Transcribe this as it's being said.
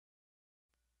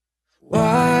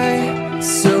Why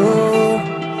so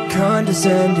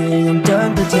condescending? I'm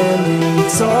done pretending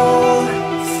it's all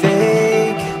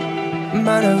fake.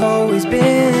 Might have always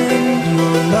been.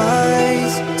 Your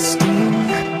lies sting,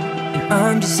 and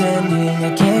I'm descending.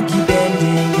 I can't keep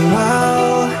ending.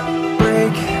 I'll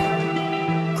break,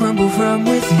 crumble from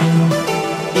within.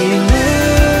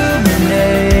 Illuminate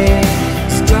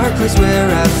this dark place where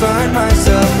I find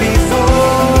myself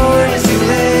before it's too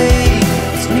late.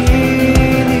 It's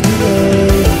nearly too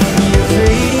late. You're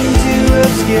fading to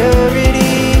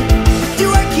obscurity. Do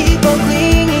I keep on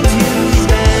clinging to these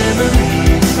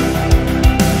memories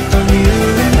of you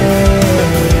and me?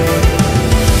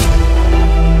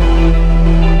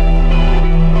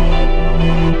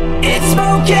 It's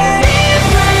smoking.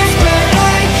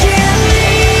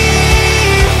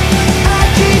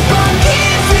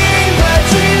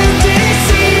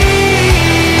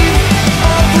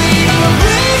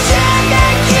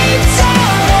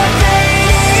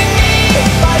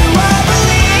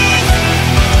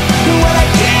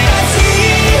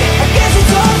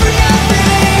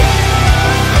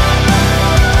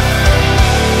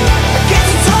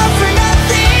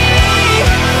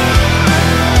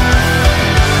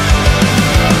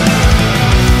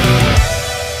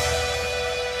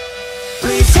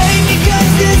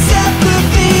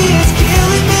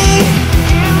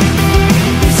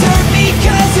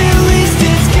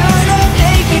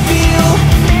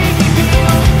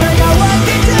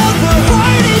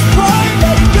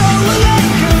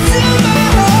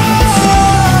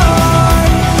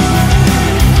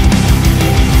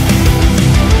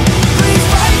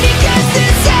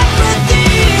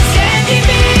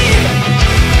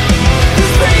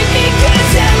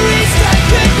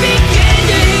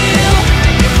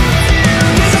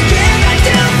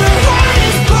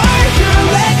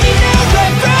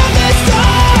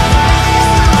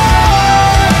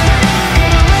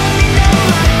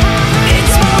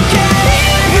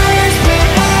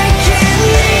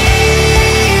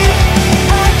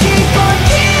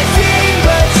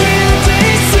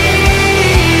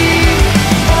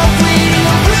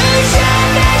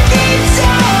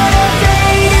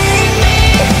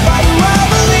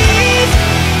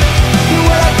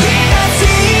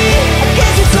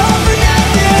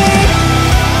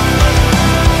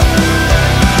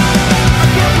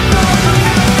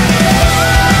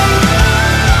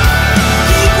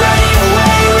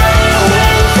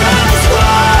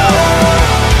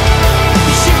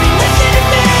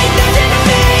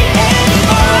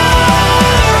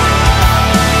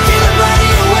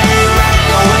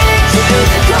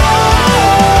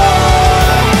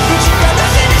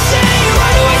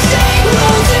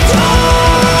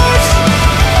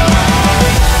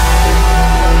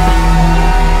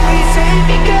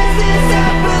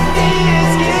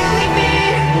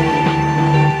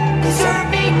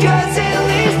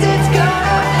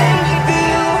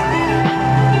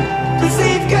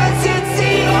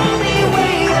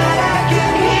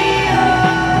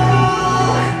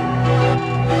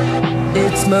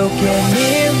 Smoke and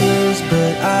mirrors,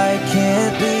 but I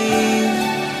can't leave.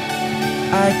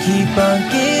 I keep on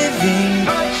giving,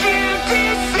 but you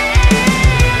deceive.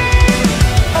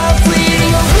 A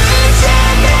fleeting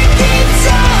illusion that keeps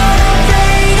on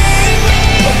invading me.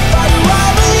 Why do I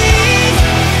believe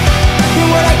in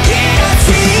what I cannot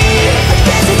see? I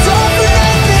guess it's all for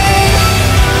nothing.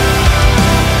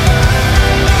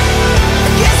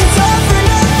 I guess it's all for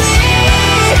nothing.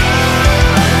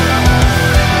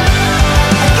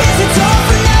 It's all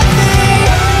for nothing.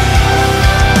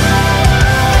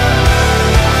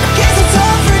 I guess it's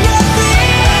all for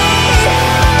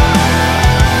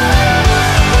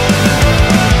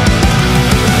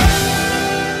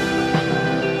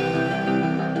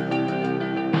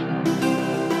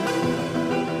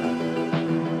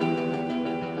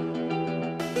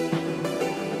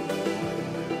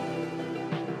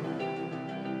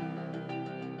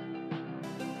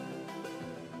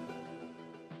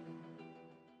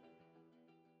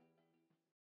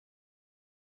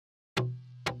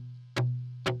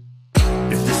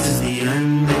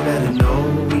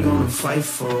fight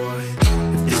for it.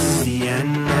 If this is the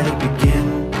end, let it begin.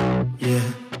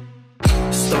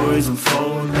 Yeah. Stories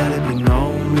unfold, let it be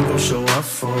known. We gon' show up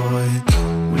for it.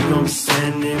 We gon' be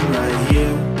standing right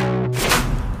here.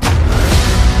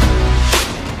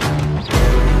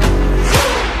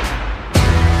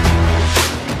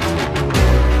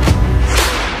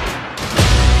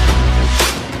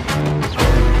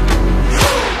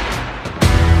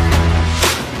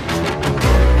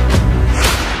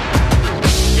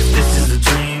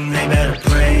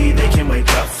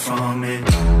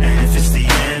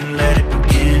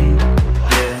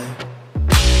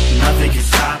 Nothing can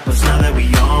stop us now that we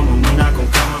on. When we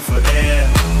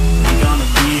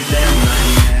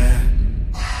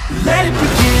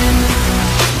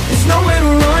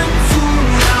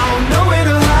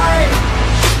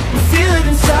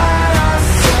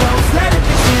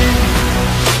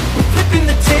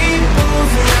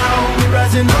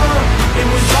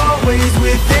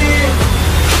within.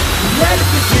 Let it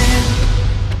begin.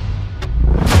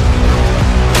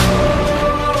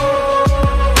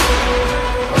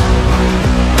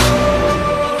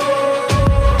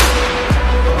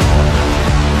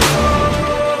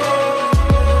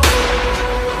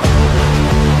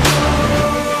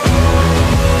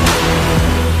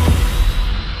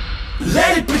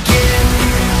 Let it begin.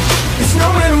 There's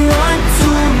nowhere to run to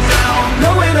now,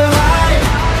 nowhere to hide.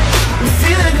 We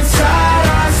feel it inside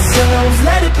ourselves.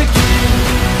 Let it begin.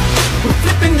 We're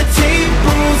flipping the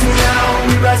tables now.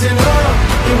 We're rising up.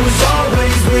 It was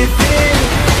always within.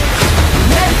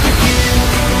 Let it begin.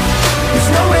 There's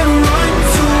nowhere to run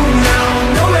to now,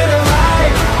 nowhere to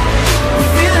hide. We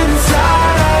feel it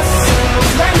inside ourselves.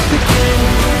 Let it begin.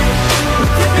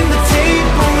 We're flipping the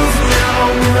tables now.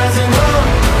 We're rising up.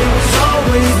 It was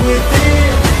always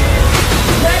within.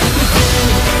 Let it begin.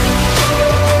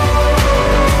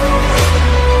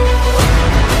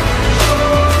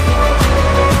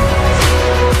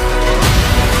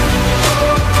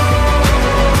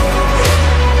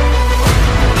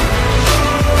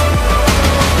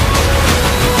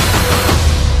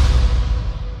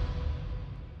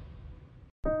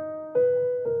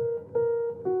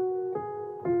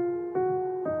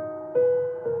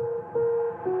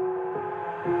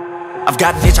 I've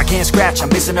got an itch I can't scratch, I'm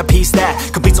missing a piece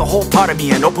that completes a whole part of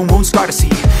me, an open wound scar to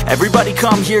see. Everybody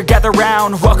come here, gather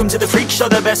round, welcome to the freak show,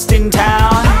 the best in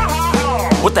town.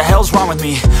 What the hell's wrong with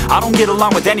me? I don't get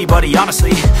along with anybody,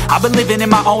 honestly. I've been living in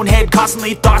my own head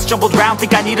constantly, thoughts jumbled round,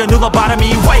 think I need a new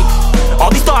lobotomy. Wait,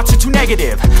 all these thoughts are too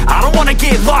negative, I don't wanna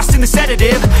get lost in the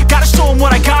sedative. Gotta show them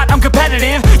what I got, I'm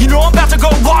competitive. You know I'm about to go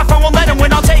off, I won't let them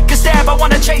win, I'll take a stab. I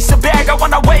wanna chase a bag, I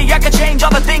wanna weigh, I can change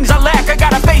all the things I lack. I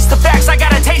gotta face the facts, I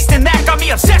got a taste in that. Got me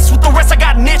obsessed with the rest, I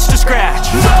got an itch to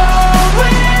scratch. No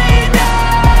way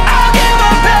now, I'll give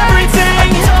up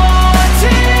everything.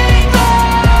 Daunting all,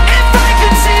 if I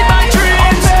could see my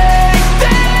dreams, I'll make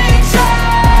things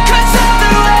right. 'Cause I'll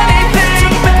do anything to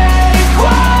make what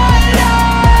I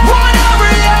want a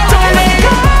reality. Don't let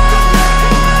go,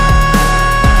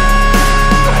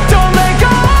 don't let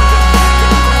go.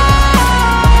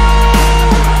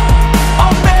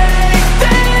 I'll make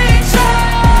things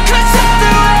right. 'Cause I'll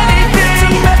do anything to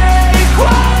make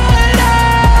what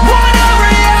I want a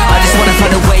reality. I just wanna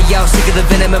find a way out, sick of the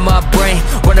venom in my brain.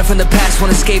 Running from the past,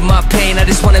 wanna escape my pain. I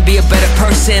just wanna be a better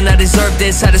person, I deserve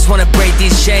this. I just wanna break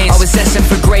these chains. Always asking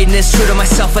for greatness, true to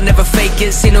myself, I never fake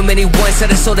it. Seen no many ones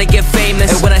that I so they get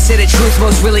famous. And when I say the truth,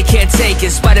 most really can't take it.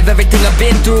 In spite of everything I've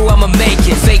been through, I'ma make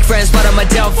it. Fake friends, but on my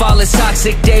downfall is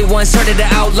toxic. Day one, started the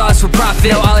outlaws for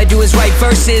profit. Now all I do is write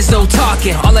verses, no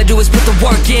talking. All I do is put the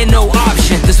work in, no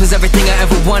option. This was everything I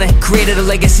ever wanted. Created a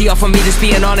legacy off of me, just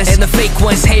being honest. And the fake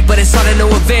ones hate, but it's all to no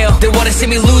avail. They wanna see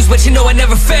me lose, but you know I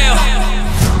never fail.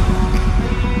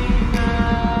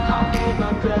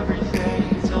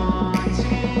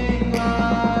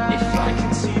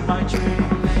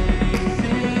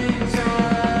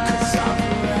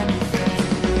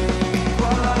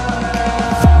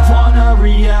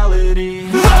 Reality.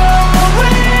 No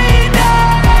way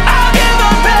now, I'll give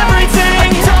up everything.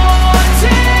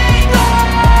 Daunting all,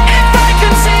 if I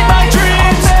can see my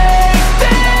dreams, I'll make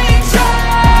things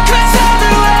right. 'Cause I'll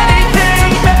do anything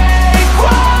to make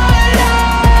what I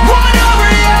want a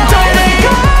reality. Don't let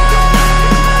go,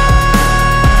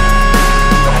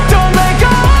 don't let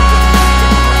go.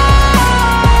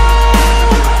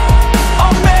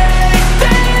 I'll make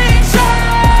things right.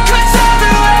 'Cause I'll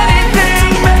do anything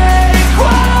to make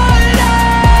what I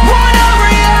want a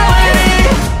reality.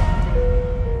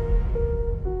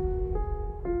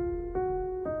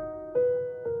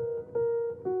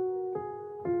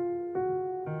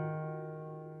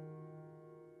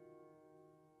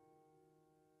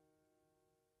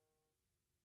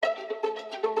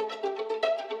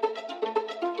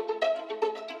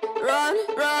 Run,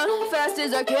 run, fast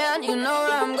as I can. You know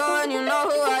where I'm going, you know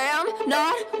who I am.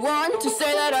 Not one to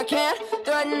say that I can't.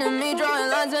 Threatening me, drawing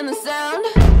lines in the sand.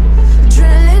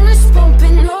 Adrenaline is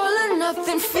pumping, all or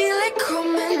nothing, feel it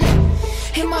coming.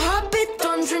 Hear my heartbeat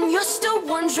thundering, you're still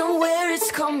wondering where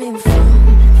it's coming from.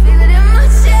 Feel it in my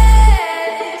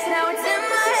chest, now it's in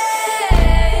my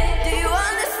head. Do you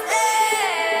understand?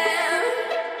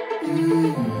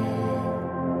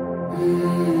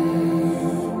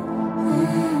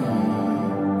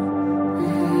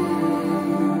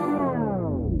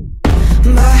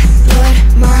 My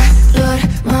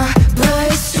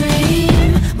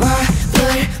bloodstream. My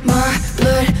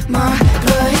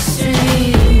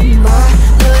bloodstream.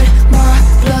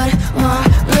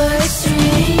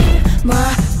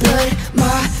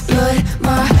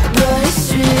 My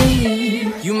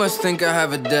bloodstream. You must think I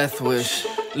have a death wish.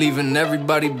 leaving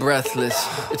everybody breathless.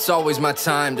 It's always my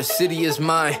time, the city is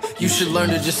mine. You should learn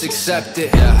to just accept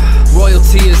it.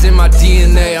 Royalty is in my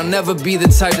DNA. I'll never be the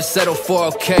type to settle for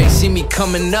okay. See me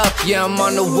coming up, yeah, I'm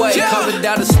on the way. Carved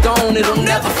out of stone, it'll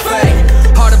never fade.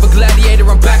 Heart of a gladiator,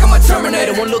 I'm back on my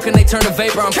Terminator. One look and they turn to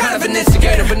vapor, I'm kind of an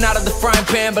instigator. But not of the frying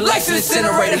pan, but life's an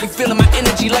incinerator. Be feeling my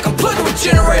energy like I'm plugged with a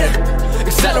generator.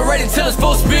 Accelerating till it's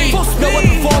full speed. No other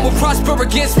form will prosper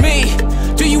against me.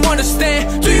 Do you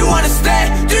understand? Do you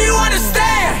understand? Do you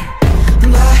understand?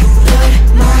 My blood,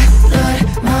 my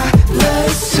blood, my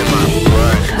bloodstream.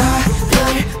 My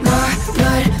blood, my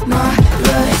blood, my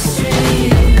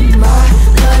bloodstream. My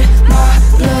blood, my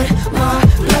blood, my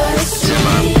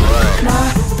bloodstream. My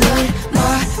blood,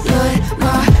 my blood,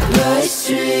 my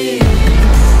bloodstream.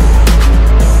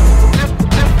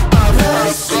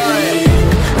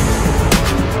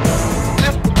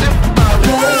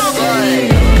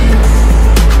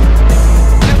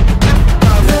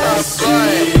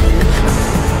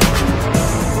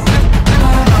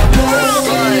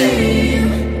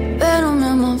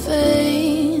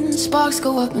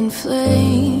 Go up in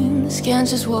flames, can't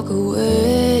just walk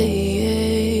away.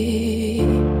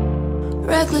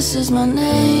 Reckless is my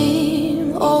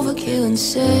name, overkill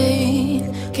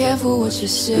insane. Careful what you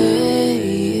say.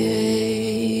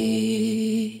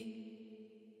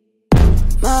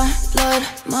 My blood,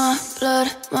 my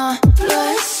blood, my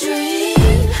bloodstream.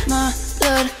 My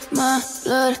blood, my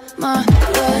blood, my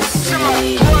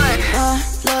bloodstream. My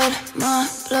blood, my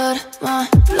blood, my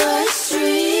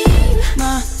bloodstream.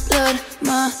 My blood,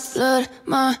 my blood,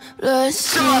 my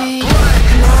bloodstream. My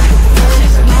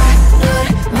blood, my blood,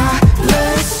 my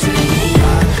bloodstream.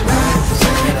 My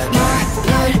blood, my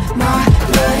blood, my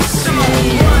bloodstream. My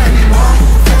blood,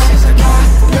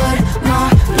 my blood, my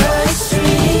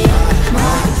bloodstream.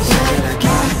 My blood, my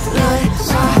blood,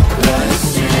 my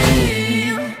bloodstream.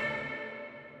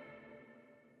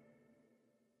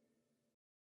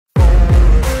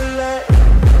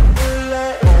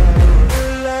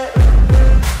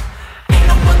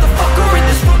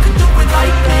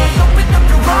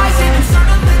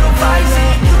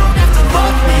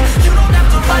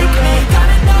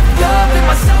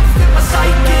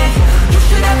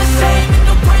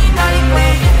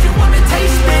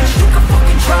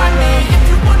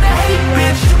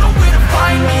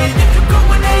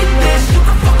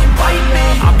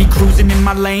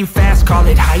 Lane fast, call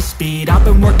it high speed. I've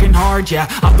been working hard, yeah,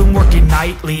 I've been working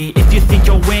nightly. If you think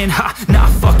you'll win, ha,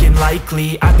 not fucking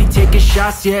likely. I be taking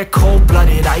shots, yeah,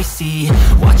 cold-blooded, icy.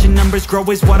 Watching numbers grow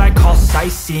is what I call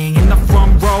sightseeing. In the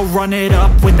front row, run it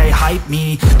up when they hype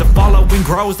me. The following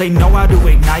grows, they know how to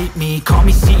ignite me. Call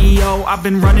me CEO, I've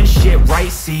been running shit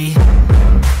right, see.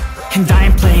 And I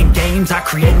ain't playing games, I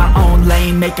create my own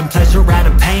lane. Making pleasure out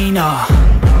of pain,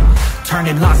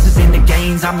 turning losses into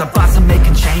gains. I'm the boss, I'm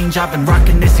making change. I've been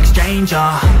rocking this exchange,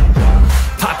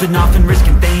 popping off and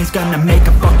risking things. Gonna make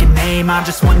a fucking name. I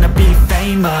just wanna be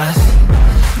famous,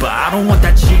 but I don't want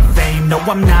that cheap fame. No,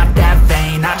 I'm not that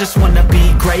vain. I just wanna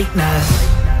be greatness.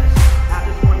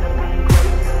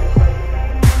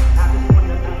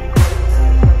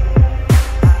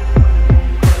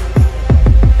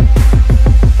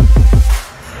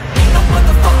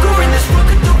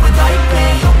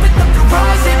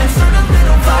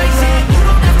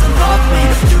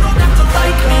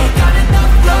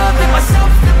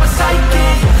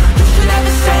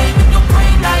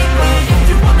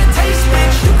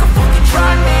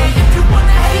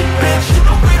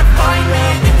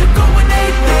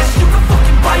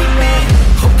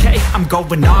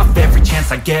 Going off every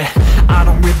chance I get. I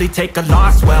don't really take a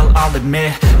loss, well, I'll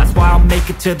admit. That's why I'll make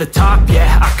it to the top,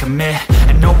 yeah, I commit.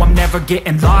 And no, I'm never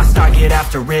getting lost, I get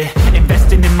after it.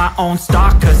 Investing in my own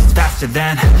stock, cause it's faster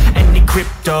than any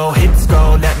crypto hits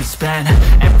go, let me spend.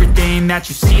 Everything that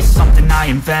you see is something I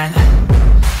invent,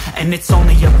 and it's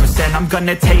only a percent. I'm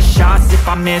gonna take shots, if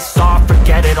I miss all,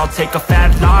 forget it. I'll take a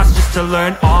fat loss just to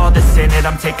learn all that's in it.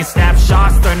 I'm taking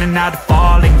snapshots, learning how to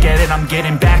fall and get it. I'm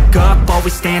getting back up,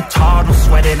 always stand tall, don't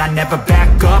sweat it. I never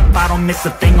back up, I don't miss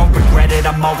a thing or regret it.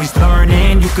 I'm always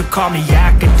learning, you could call me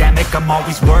academic. I'm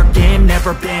always working,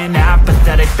 never been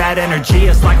apathetic. Bad energy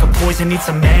is like a poison, needs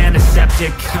some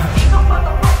antiseptic.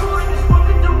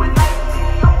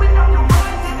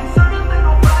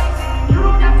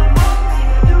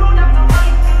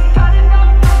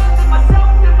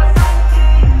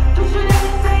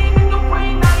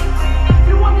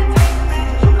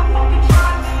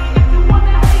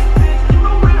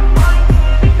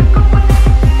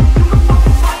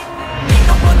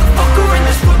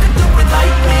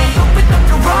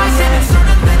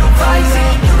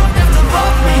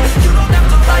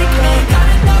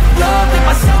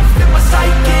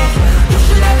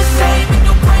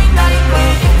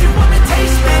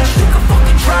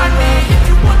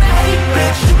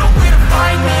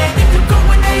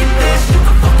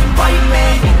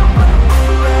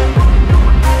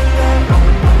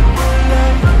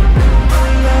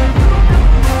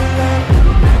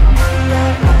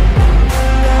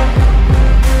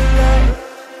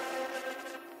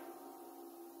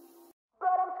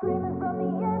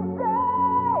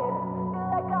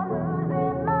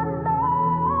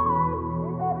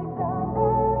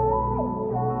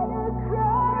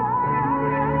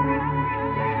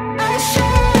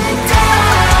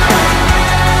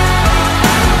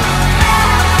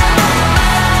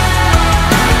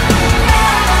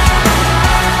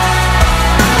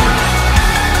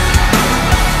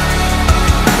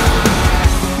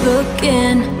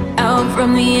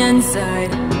 from the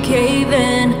inside,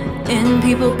 caving in,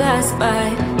 people pass by,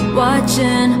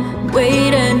 watching,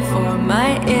 waiting for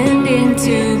my ending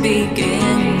to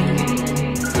begin.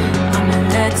 I'm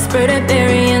an expert at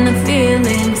burying the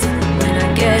feelings. When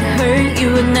I get hurt,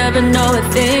 you would never know a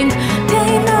thing.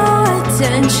 Pay no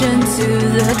attention to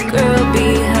the girl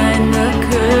behind the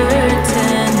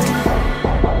curtain.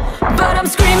 But I'm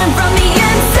screaming from the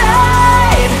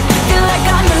inside, feel like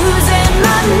I'm losing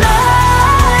my mind.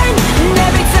 And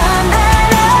every time that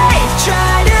I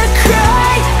try to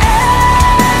cry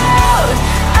out,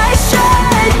 I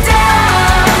shut down.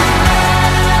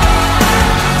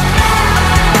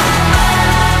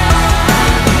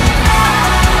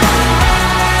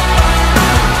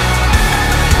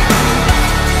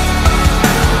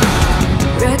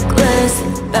 Reckless,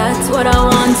 that's what I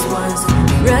once was.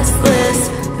 Restless,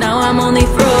 now I'm only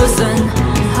frozen.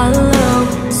 Hollow,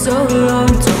 so low,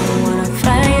 don't wanna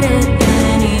fight it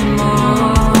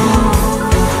anymore.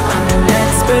 I'm an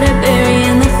expert at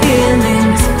burying the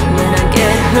feelings. When I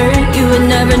get hurt, you would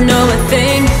never know a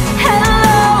thing.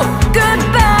 Hello,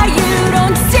 goodbye, you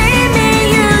don't see me,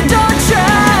 you don't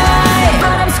try.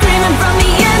 But I'm screaming from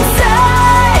the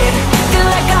inside, feel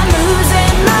like I'm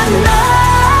losing my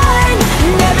mind.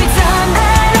 And every time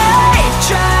that I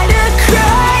try to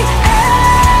cry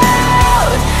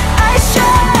out, I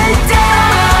shut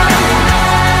down.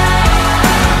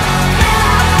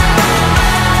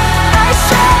 I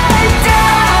shut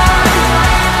down.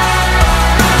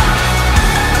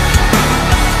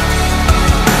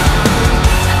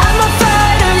 I'm a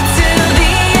fighter till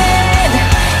the end.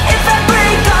 If I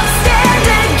break, I'll stand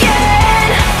again.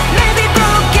 Maybe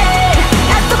broken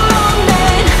at the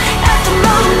moment, at the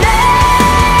moment.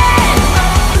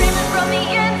 Screaming from the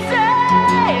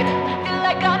inside, feel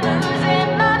like I'm losing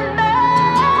my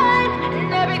mind. And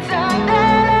every time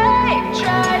that I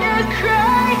try to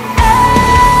cry out,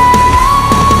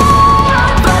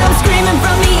 but I'm screaming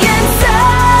from the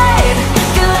inside,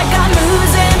 feel like I'm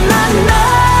losing my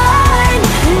mind.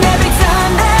 And every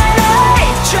time that I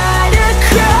try to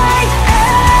cry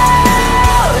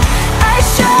out, I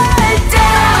shut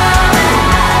down.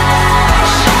 I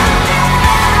shut down.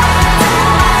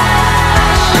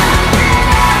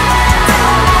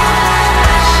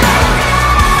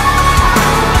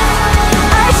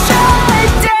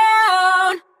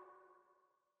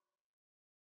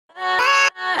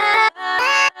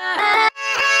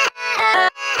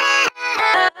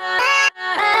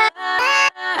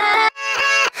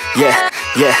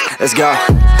 Yeah, let's go.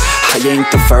 I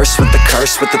ain't the first with the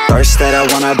curse, with the thirst that I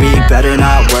wanna be better,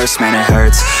 not worse, man it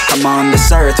hurts. I'm on this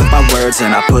earth with my words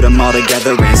and I put them all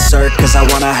together, insert, cause I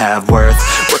wanna have worth.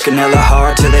 Working hella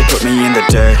hard till they put me in the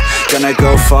dirt. Gonna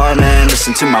go far, man,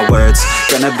 listen to my words.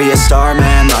 Gonna be a star,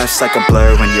 man, life's like a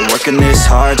blur. When you're working this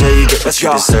hard, yeah, you get what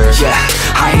you deserve. Yeah,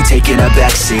 I ain't taking a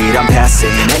backseat, I'm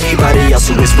passing anybody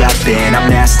else who is rapping. I'm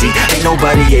nasty, ain't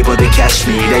nobody able to catch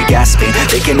me. They gasping,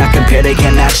 they cannot compare, they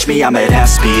can't match me. I'm at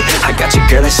half speed, I got your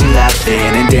girl and she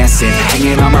laughing and dancing,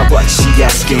 hanging on my butt, she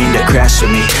asking to crash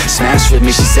with me, smash with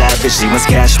me, she savage, she wants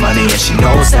cash money, and she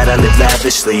knows that I live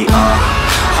lavishly.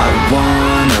 I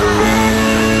wanna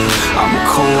live, I'm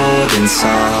cold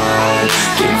inside,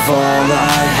 give all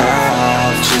I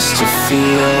have just to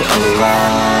feel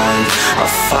alive. I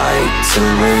fight to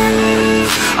live,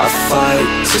 I fight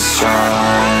to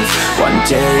strive, one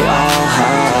day I'll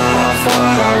have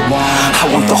what I want. I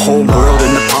want the whole world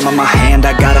in the palm of my hand,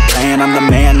 I got a plan, I'm the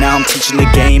man, now I'm teaching the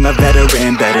game, a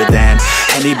veteran, better than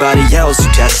anybody else who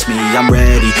tests me. I'm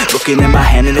ready, looking at my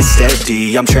hand and it's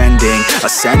steady. I'm trending,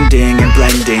 ascending and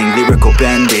blending, lyrical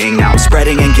bending. Now I'm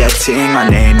spreading and getting my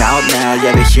name out now.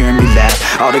 Yeah, they hearing me laugh,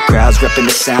 all the crowds repping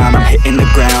the sound. I'm hitting the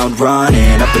ground,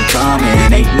 running, up and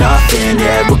coming, ain't nothing.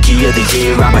 Yeah, rookie of the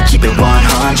year, I'ma keep it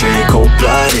 100.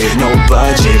 Cold-blooded, no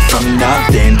budget, from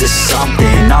nothing to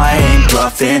something. I ain't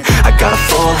bluffing, I got a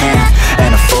full hand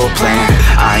and a full plan.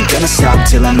 I ain't gonna stop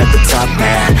till I'm at the top,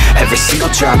 man. Every single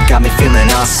drop got me feeling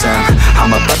awesome.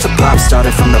 I'm about to pop,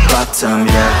 started from the bottom,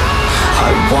 yeah. I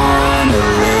wanna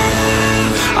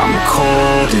live, I'm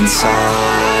cold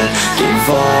inside, give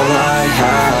all I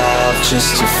have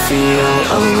just to feel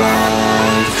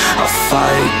alive. I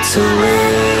fight to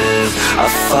live, I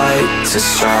fight to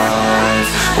strive,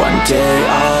 one day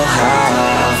I'll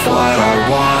have what I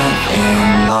want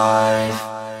in life.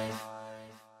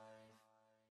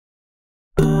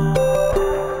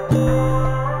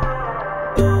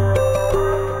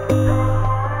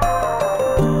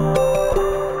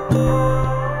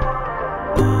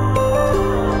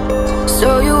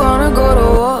 So you wanna go to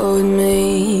war with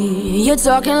me? You're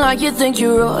talking like you think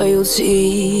you're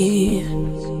royalty.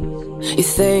 You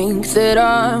think that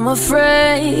I'm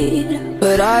afraid?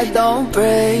 but I don't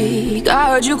break. I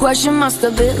heard you question my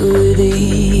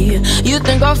stability. You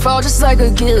think I'll fall just like a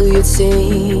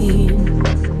guillotine,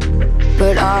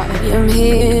 but I am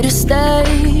here to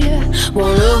stay,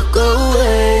 won't look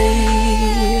away.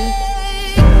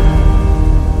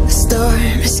 The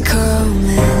storm is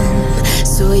coming,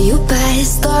 so you better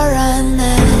start running.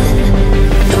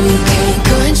 No, you can't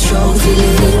control, feel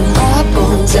it in my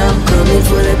bones. I'm coming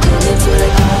for the, coming for the.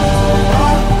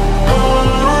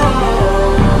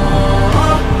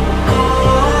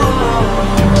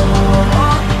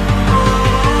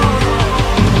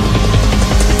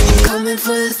 Coming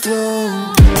for the throne.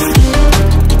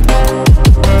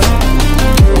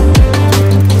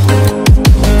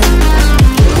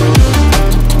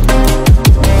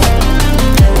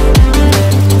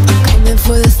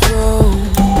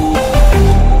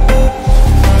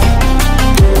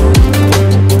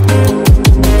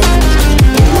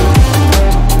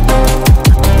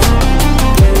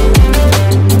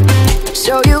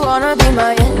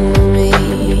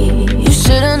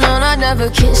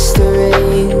 Kiss the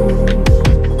rain.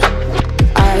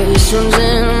 Ice runs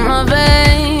in my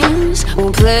veins,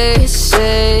 won't play it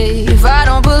safe. I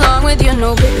don't belong with your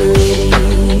nobility.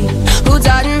 Who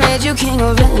died and made you king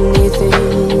of anything?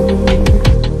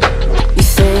 You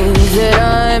think that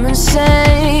I'm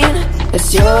insane?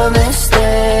 It's your mistake.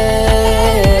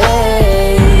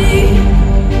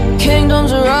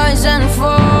 Kingdoms rise and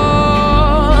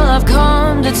fall, I've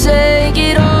come to take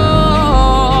it all.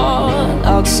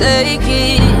 I'll take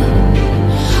it,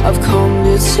 I've come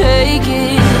to take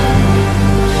it.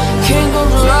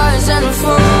 Kingdoms rise and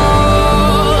fall,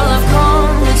 I've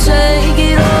come to take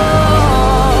it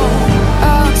all.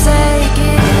 I'll take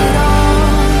it all.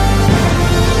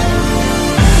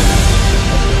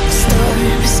 Storm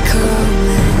is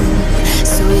coming,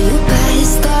 so you better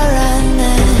start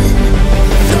running.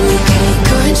 No, you can't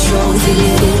control, feel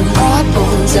it in my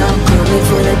bones. I'm coming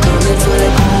for the, coming for the.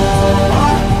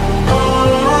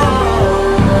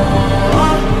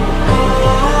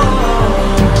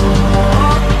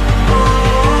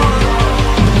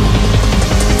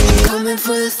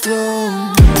 For the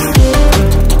throne.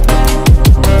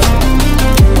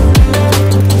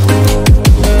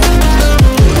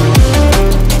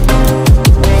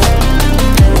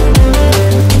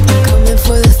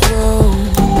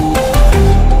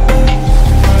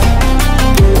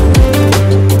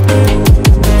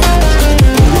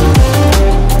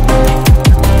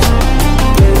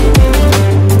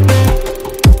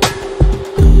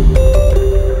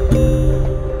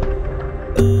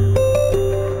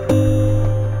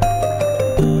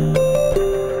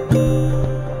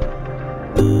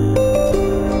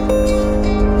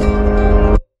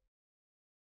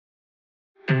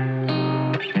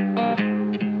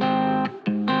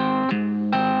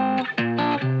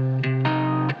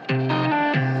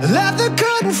 Let the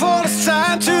curtain fall, it's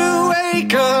time to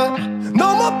wake up.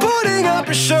 No more putting up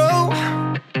a show.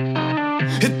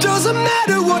 It doesn't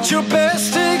matter what your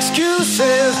best excuse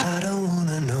is. I don't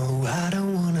wanna know, I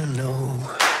don't wanna know.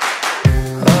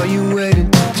 Are you waiting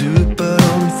to do it but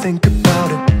only think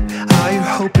about it? Are you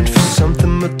hoping for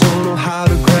something but don't know how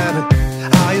to grab it?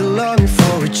 Are you longing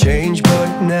for a change but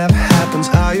it never happens?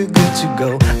 Are you good to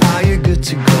go? Are you good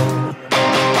to go?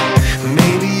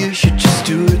 Maybe you should just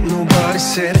do it. Nobody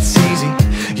said it's easy.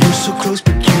 You're so close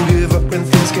but you give up when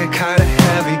things get kinda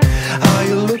heavy. Are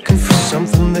you looking for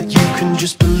something that you can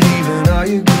just believe in? Are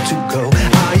you good to go?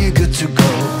 Are you good to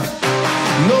go?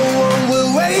 No one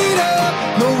will wait up.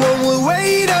 No one will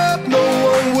wait up. No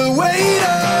one will wait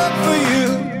up for you.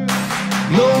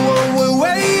 No one will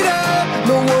wait up.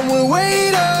 No one will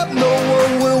wait up. No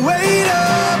one will wait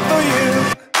up for you.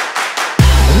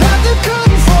 Let the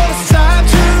curtain fall, it's time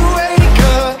to wake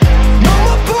up. No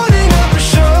more putting up a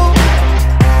show.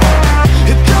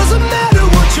 It doesn't matter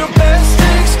what your best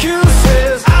excuse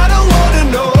is. I don't wanna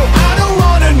know, I don't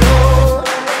wanna know.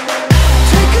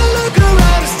 Take a look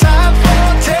around, it's time for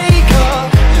a takeoff.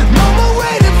 No more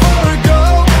waiting for a go.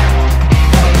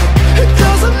 It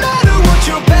doesn't matter what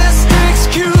your best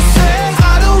excuse is.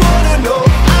 I don't wanna know,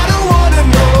 I don't wanna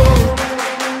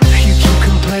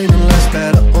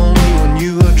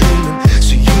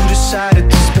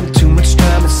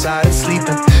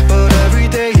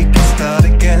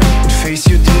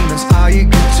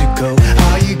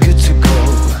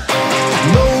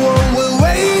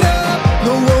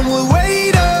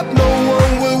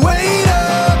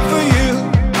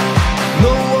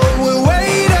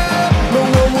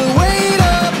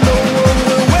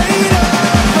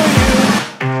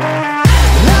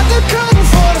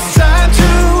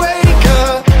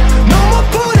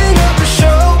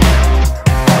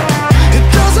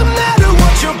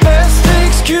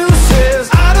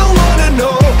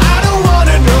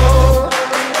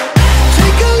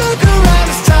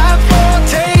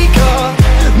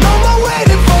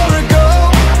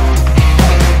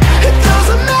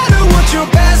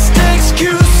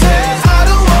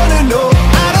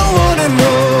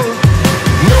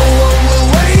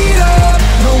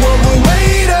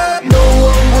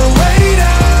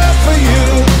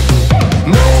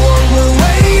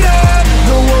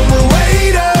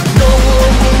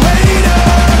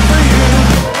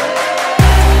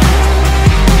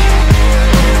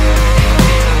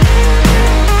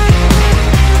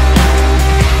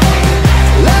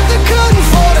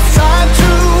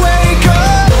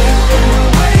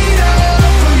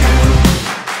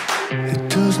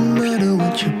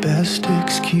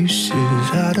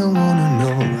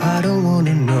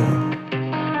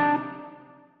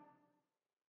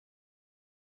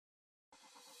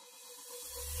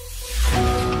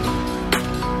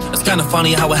It's kinda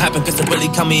funny how it happened, cause it really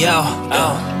cut me out.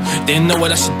 Didn't know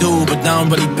what I should do, but now I'm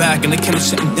really back and they kinda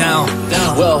shutting down.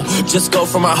 Well, just go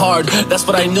for my heart, that's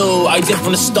what I knew, I did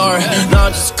from the start. Now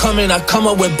I'm just coming, I come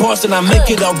up with bars and I make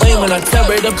it all rain when I tear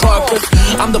it apart. Cause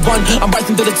I'm the one, I'm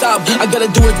rising to the top, I gotta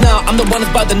do it now, I'm the one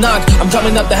that's about to knock. I'm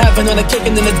coming up to heaven and I'm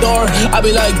kicking in the door. I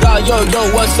be like, God, yo,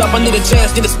 what's up? I need a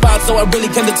chance, need a spot, so I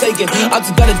really can't take it. I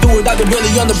just gotta do it, I've been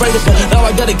really underrated, but now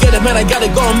I gotta get it, man, I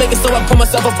gotta go and make it. So I put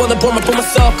myself up on the board, I put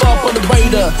myself up on the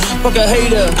radar. Fuck a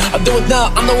hater, I do it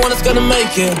now, I'm the one that's gonna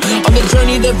make it. On the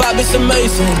journey, the vibe is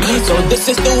amazing, so this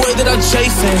is the way that I'm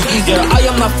chasing. Yeah, I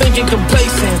am not thinking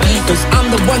complacent, cause I'm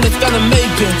the one that's gonna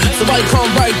make it. So I come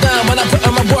right down, when I put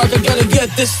in my work, I gotta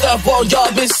get this stuff all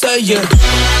y'all been saying.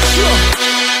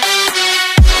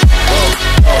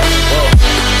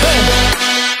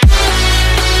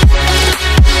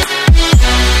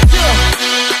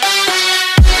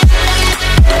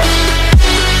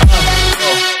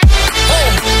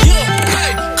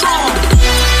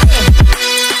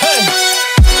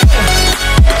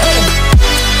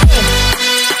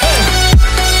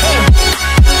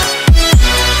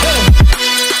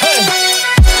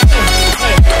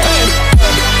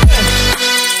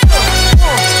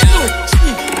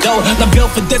 I'm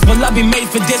built for this, but I'll be made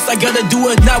for this. I gotta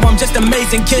do it now, I'm just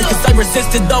amazing kid. Cause I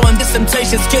resisted though, and this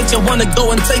temptation's kid. You wanna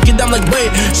go and take it, I'm like, wait,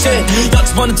 shit. Y'all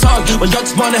just wanna talk, well y'all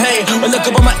just wanna hate. Well look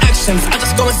up all my actions, I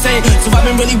just go insane. So I've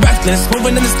been really reckless,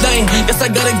 moving in this lane. Yes,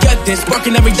 I gotta get this,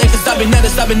 working every day. Cause I've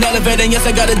been elevating. Yes,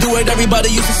 I gotta do it,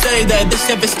 everybody used to say that this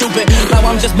shit is stupid. Now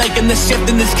I'm just making this shift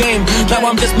in this game. Now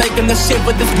I'm just making this shit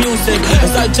with this music.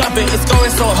 As I jump it, it's going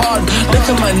so hard. Look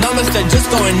at my numbers, they're just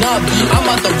going up. I'm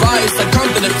on the rise, I come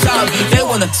to the top. They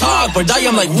wanna talk, but I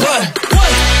am like, what?